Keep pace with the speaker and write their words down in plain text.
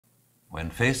When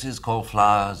faces called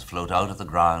flowers float out of the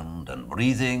ground, and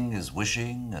breathing is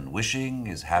wishing, and wishing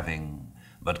is having,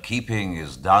 but keeping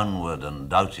is downward and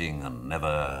doubting and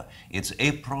never. It's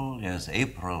April, yes,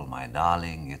 April, my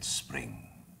darling, it's spring.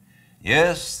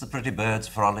 Yes, the pretty birds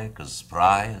frolic as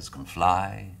spry as can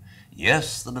fly.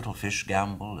 Yes, the little fish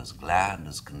gambol as glad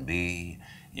as can be.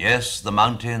 Yes, the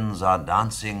mountains are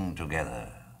dancing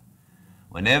together.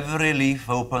 When every leaf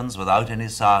opens without any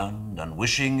sound, and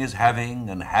wishing is having,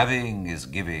 and having is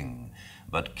giving,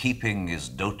 but keeping is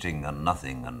doting and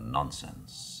nothing and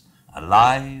nonsense.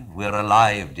 Alive, we're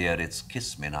alive, dear, it's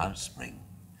kiss me now, spring.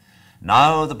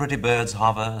 Now the pretty birds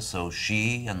hover, so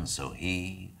she and so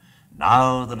he.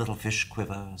 Now the little fish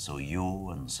quiver, so you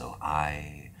and so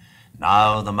I.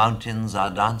 Now the mountains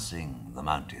are dancing, the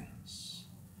mountains.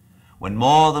 When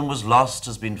more than was lost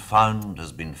has been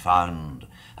found,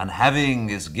 and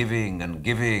having is giving, and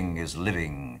giving is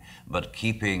living, but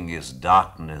keeping is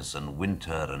darkness and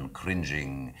winter and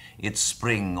cringing. It's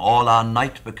spring, all our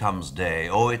night becomes day,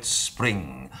 oh, it's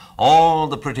spring. All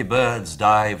the pretty birds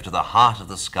dive to the heart of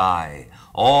the sky,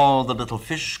 all the little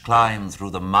fish climb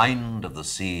through the mind of the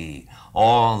sea,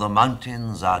 all the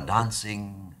mountains are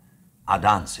dancing, are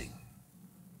dancing.